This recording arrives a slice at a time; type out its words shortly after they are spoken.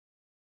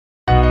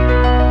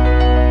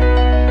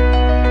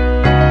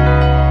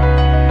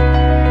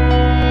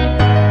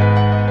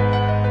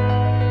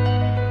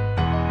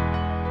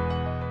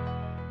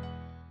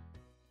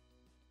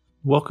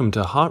Welcome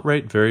to Heart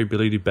Rate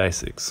Variability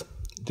Basics.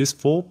 This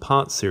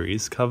 4-part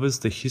series covers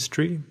the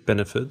history,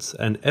 benefits,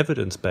 and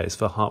evidence base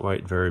for heart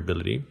rate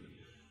variability,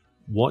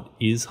 what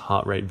is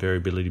heart rate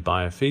variability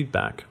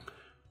biofeedback,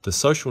 the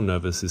social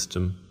nervous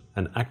system,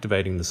 and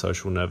activating the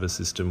social nervous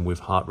system with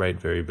heart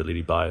rate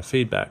variability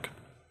biofeedback.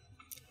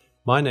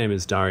 My name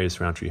is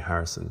Darius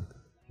Rountree-Harrison,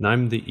 and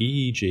I'm the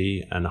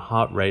EEG and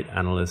heart rate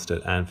analyst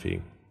at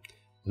ANFI,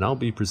 and I'll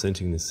be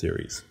presenting this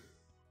series.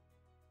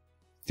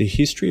 The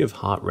history of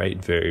heart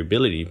rate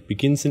variability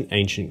begins in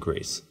ancient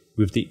Greece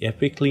with the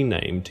epically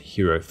named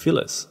hero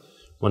Phyllis,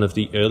 one of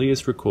the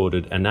earliest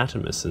recorded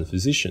anatomists and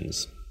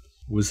physicians,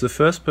 was the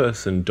first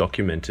person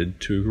documented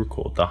to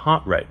record the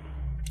heart rate.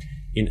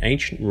 In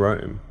ancient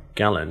Rome,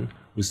 Galen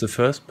was the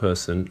first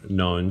person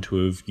known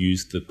to have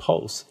used the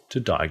pulse to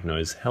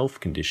diagnose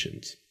health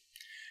conditions.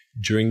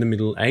 During the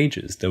Middle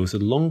Ages, there was a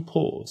long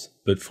pause,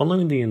 but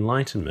following the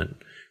Enlightenment,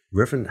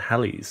 Reverend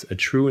Halley's, a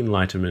true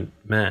Enlightenment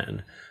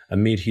man,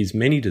 amid his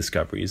many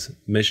discoveries,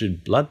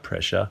 measured blood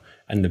pressure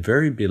and the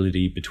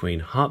variability between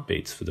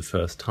heartbeats for the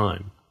first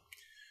time.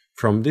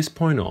 From this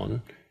point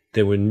on,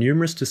 there were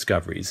numerous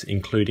discoveries,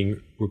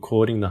 including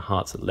recording the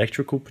heart's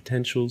electrical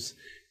potentials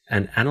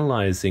and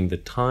analyzing the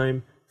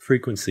time,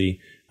 frequency,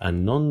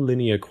 and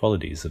non-linear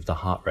qualities of the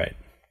heart rate.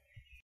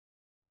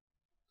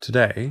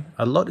 Today,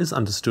 a lot is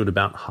understood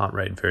about heart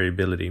rate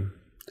variability.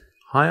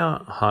 Higher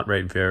heart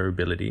rate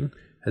variability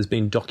has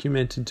been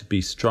documented to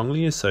be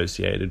strongly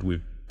associated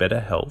with better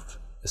health,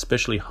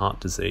 especially heart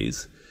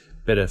disease,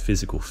 better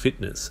physical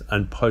fitness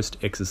and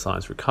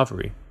post-exercise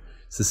recovery,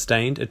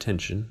 sustained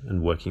attention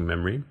and working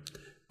memory,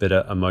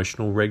 better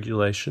emotional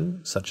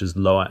regulation such as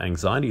lower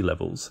anxiety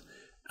levels,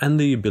 and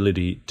the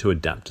ability to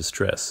adapt to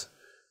stress,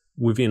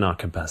 within our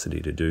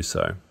capacity to do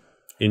so.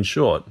 In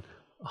short,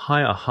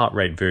 higher heart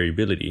rate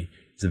variability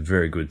is a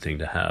very good thing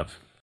to have.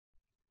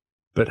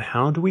 But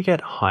how do we get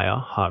higher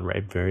heart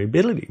rate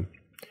variability?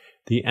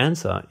 The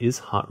answer is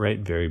heart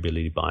rate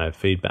variability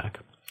biofeedback,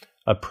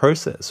 a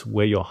process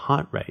where your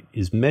heart rate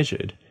is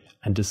measured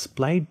and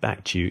displayed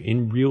back to you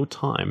in real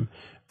time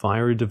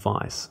via a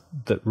device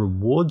that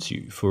rewards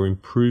you for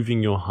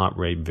improving your heart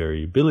rate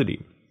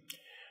variability.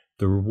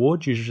 The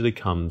reward usually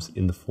comes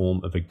in the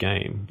form of a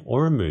game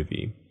or a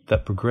movie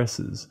that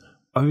progresses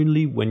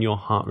only when your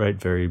heart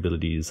rate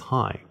variability is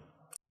high.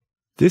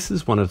 This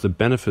is one of the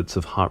benefits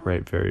of heart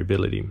rate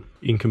variability.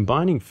 In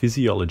combining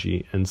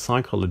physiology and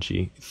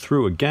psychology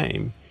through a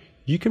game,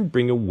 you can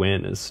bring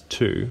awareness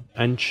to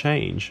and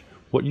change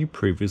what you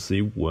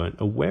previously weren't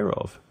aware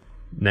of,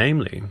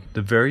 namely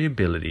the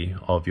variability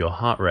of your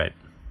heart rate.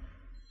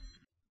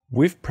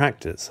 With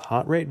practice,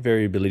 heart rate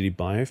variability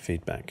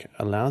biofeedback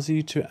allows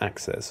you to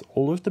access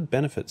all of the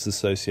benefits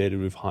associated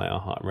with higher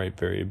heart rate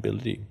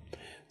variability,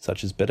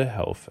 such as better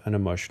health and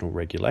emotional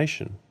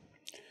regulation.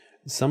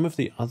 Some of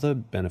the other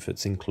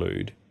benefits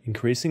include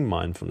increasing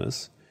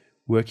mindfulness,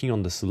 working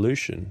on the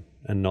solution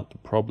and not the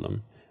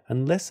problem,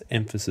 and less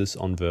emphasis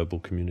on verbal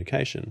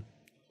communication.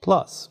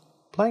 Plus,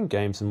 playing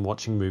games and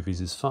watching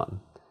movies is fun.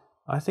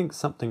 I think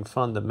something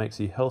fun that makes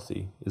you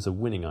healthy is a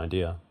winning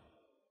idea.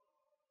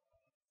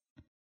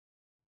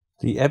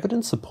 The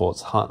evidence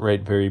supports heart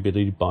rate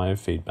variability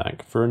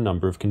biofeedback for a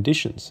number of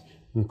conditions,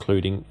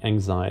 including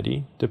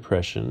anxiety,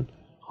 depression,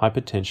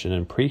 hypertension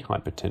and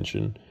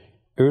prehypertension,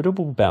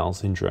 irritable bowel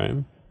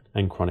syndrome,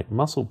 and chronic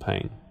muscle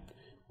pain,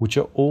 which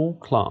are all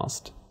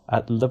classed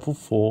at level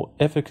 4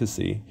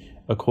 efficacy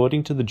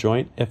according to the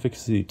Joint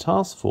Efficacy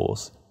Task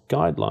Force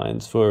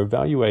guidelines for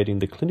evaluating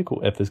the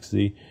clinical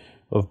efficacy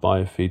of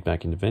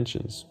biofeedback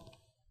interventions.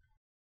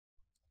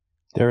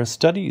 There are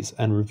studies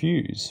and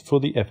reviews for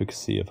the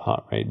efficacy of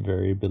heart rate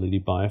variability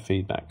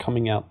biofeedback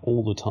coming out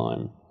all the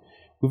time,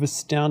 with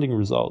astounding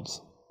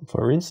results.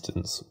 For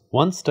instance,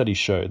 one study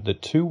showed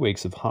that 2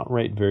 weeks of heart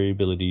rate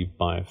variability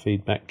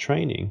biofeedback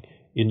training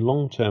in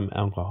long-term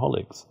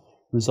alcoholics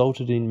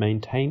resulted in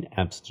maintained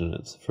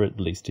abstinence for at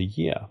least a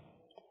year.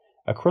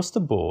 Across the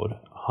board,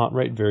 heart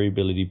rate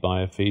variability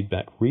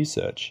biofeedback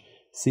research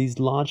sees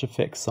large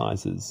effect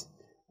sizes,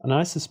 and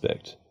I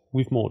suspect,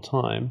 with more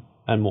time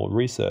and more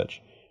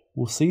research,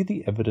 we'll see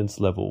the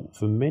evidence level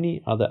for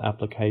many other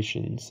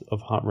applications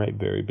of heart rate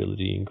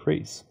variability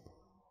increase.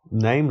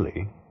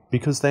 Namely,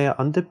 because they are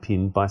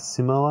underpinned by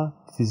similar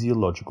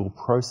physiological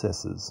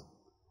processes.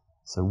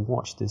 So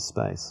watch this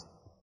space.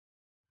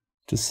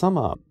 To sum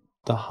up,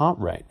 the heart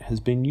rate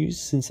has been used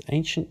since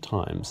ancient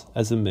times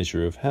as a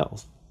measure of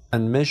health,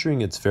 and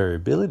measuring its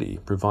variability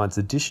provides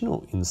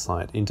additional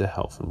insight into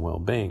health and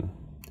well-being.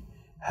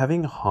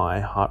 Having high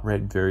heart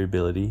rate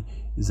variability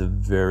is a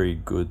very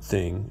good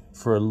thing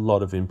for a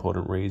lot of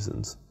important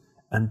reasons,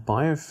 and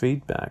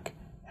biofeedback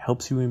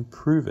helps you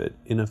improve it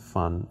in a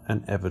fun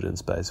and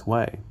evidence-based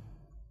way.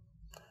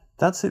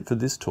 That's it for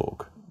this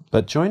talk,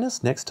 but join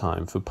us next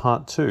time for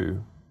part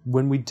 2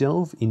 when we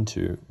delve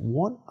into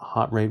what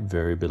heart rate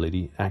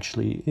variability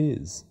actually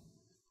is.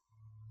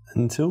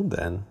 Until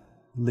then,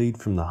 lead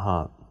from the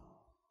heart.